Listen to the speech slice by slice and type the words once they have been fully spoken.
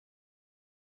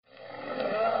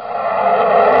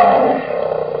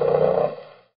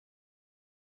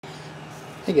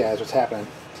Hey guys, what's happening?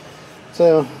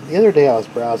 So, the other day I was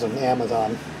browsing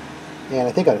Amazon, and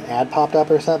I think an ad popped up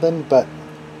or something, but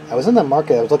I was in the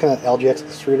market, I was looking at LGX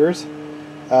extruders,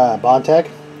 Bondtech,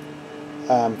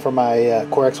 for my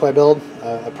coreXY build,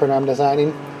 a printer I'm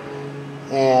designing,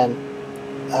 and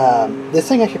this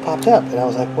thing actually popped up, and I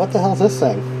was like, what the hell is this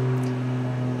thing?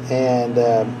 And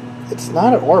it's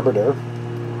not an orbiter,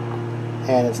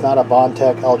 and it's not a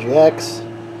Bondtech LGX,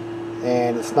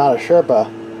 and it's not a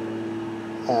Sherpa.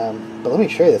 But let me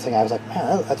show you this thing. I was like,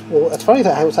 man, that's funny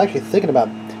that I was actually thinking about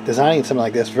designing something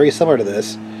like this, very similar to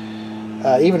this,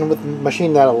 even with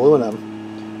machined out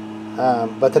aluminum.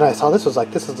 But then I saw this is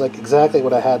like exactly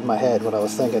what I had in my head, what I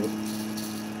was thinking,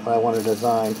 what I wanted to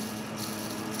design.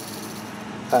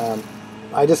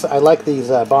 I like these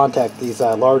Bondtech, these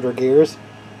larger gears,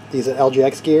 these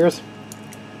LGX gears.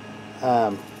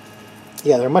 Yeah,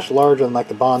 they're much larger than like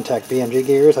the Bondtech BMG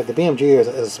gears. Like the BMG is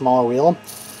a smaller wheel.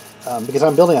 Because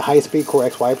I'm building a high-speed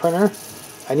coreXY printer,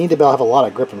 I need to be able to have a lot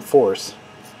of grip and force.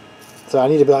 So I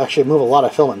need to be able to actually move a lot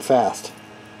of filament fast.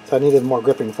 So I needed more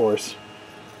gripping force.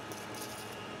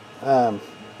 I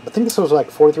think this was like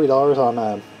 $43 on,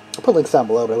 I'll put links down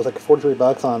below, but it was like 43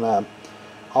 bucks on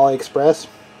AliExpress.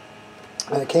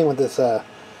 And it came with this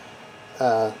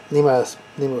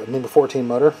nema 14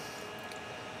 motor.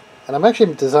 And I'm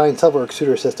actually designing several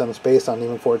extruder systems based on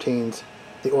nema 14s.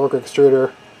 The Orca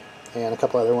extruder, and a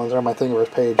couple other ones are on my Thingiverse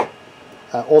page.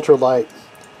 Ultra light.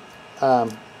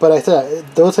 But I said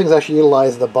those things actually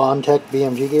utilize the Bondtech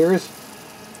BMG gears,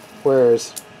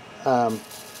 whereas,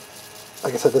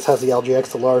 like I said, this has the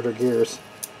LGX, the larger gears.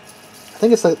 I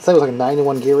think it said it was like a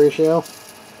 9-to-1 gear ratio.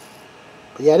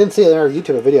 But yeah, I didn't see another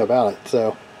YouTube video about it,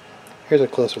 so here's a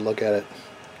closer look at it.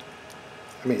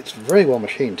 I mean, it's very well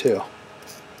machined too.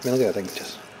 I mean, look at that thing,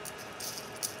 just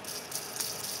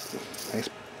nice.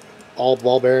 All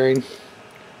ball bearing,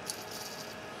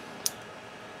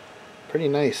 pretty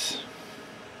nice.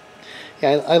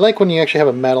 Yeah, I like when you actually have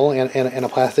a metal and a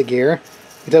plastic gear.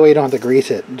 That way you don't have to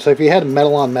grease it. So if you had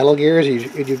metal on metal gears,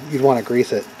 you'd want to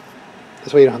grease it.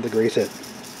 This way you don't have to grease it.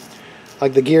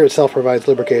 Like the gear itself provides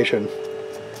lubrication.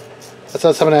 That's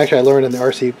something actually I learned in the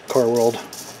RC car world.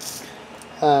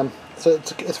 So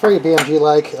it's very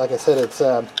BMG-like. Like I said, it's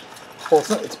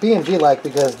BMG-like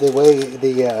because the way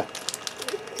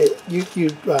you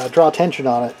draw tension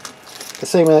on it the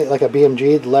same way like a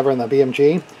BMG, the lever in the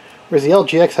BMG, whereas the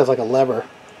LGX has like a lever,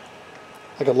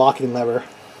 like a locking lever.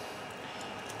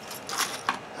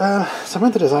 So I'm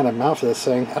going to design a mount for this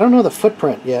thing. I don't know the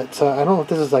footprint yet, so I don't know if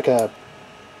this is like a,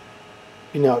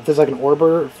 if this is like an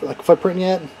orbiter like footprint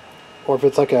yet, or if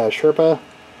it's like a Sherpa.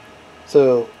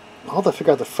 So I'll have to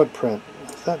figure out the footprint.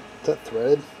 Is that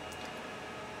threaded?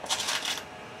 I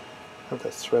don't know if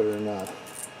that's threaded or not.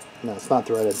 No, it's not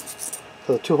threaded.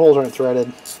 So the two holes aren't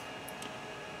threaded.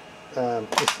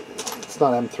 It's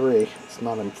not M3. It's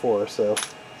not M4. So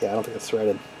yeah, I don't think it's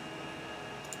threaded.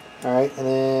 All right, and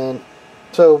then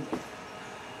so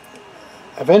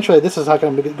eventually this is not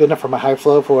going to be good enough for my high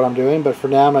flow for what I'm doing. But for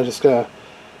now, I'm just going to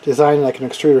design like an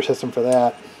extruder system for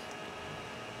that.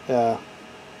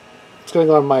 It's going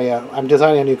to go on my. I'm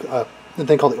designing a new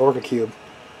thing called the Orca Cube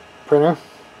printer,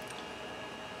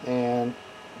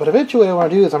 but eventually what I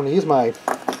want to do is I'm going to use my.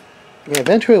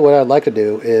 Eventually, what I'd like to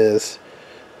do is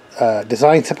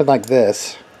design something like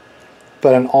this,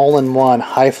 but an all-in-one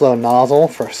high-flow nozzle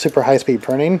for super high-speed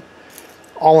printing,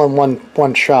 all in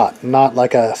one shot, not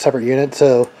like a separate unit.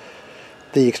 So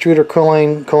the extruder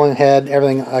cooling head,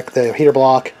 everything like the heater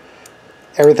block,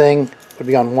 everything would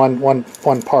be on one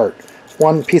part.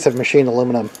 One piece of machined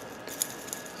aluminum,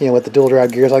 with the dual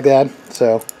drive gears like that.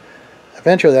 So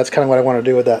eventually that's kind of what I want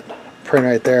to do with that print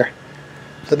right there.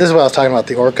 So this is what I was talking about,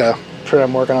 the Orca print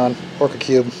I'm working on, Orca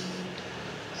Cube.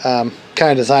 Kind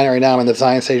of designing it right now. I'm in the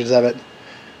design stages of it.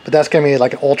 But that's going to be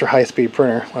like an ultra high speed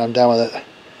printer when I'm done with it.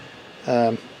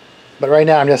 But right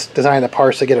now I'm just designing the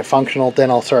parts to get it functional, then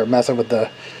I'll start messing with the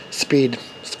speed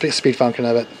function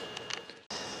of it.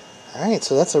 Alright,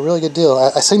 so that's a really good deal.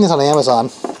 I seen this on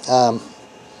Amazon. I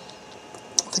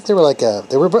think they were like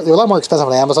they were a lot more expensive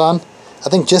on Amazon. I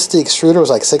think just the extruder was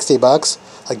like 60 bucks.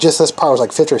 Like just this part was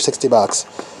like 50 or 60 bucks.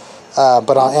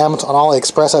 But on Amazon, on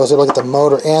AliExpress, I was able to get the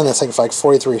motor and this thing for like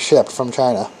 43 shipped from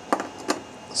China.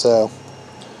 So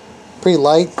pretty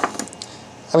light.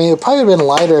 I mean, it would probably have been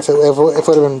lighter if it would have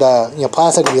been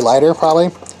plastic would be lighter probably. I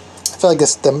feel like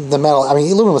the metal. I mean,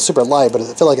 aluminum was super light, but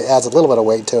I feel like it adds a little bit of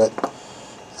weight to it.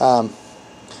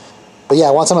 But yeah,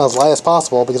 I want something as light as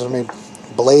possible because we're going to be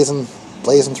blazing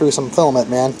through some filament,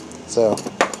 man. So,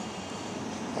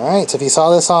 alright, so if you saw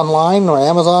this online or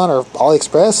Amazon or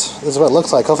AliExpress, this is what it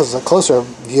looks like. Hopefully this is a closer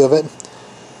view of it.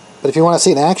 But if you want to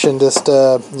see it in action, just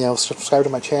you know, subscribe to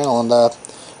my channel, and I'm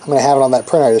going to have it on that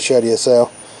printer I just showed you.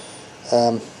 So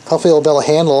hopefully it'll be able to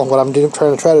handle what I'm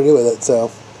trying to do with it.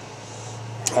 So,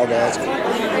 alright guys.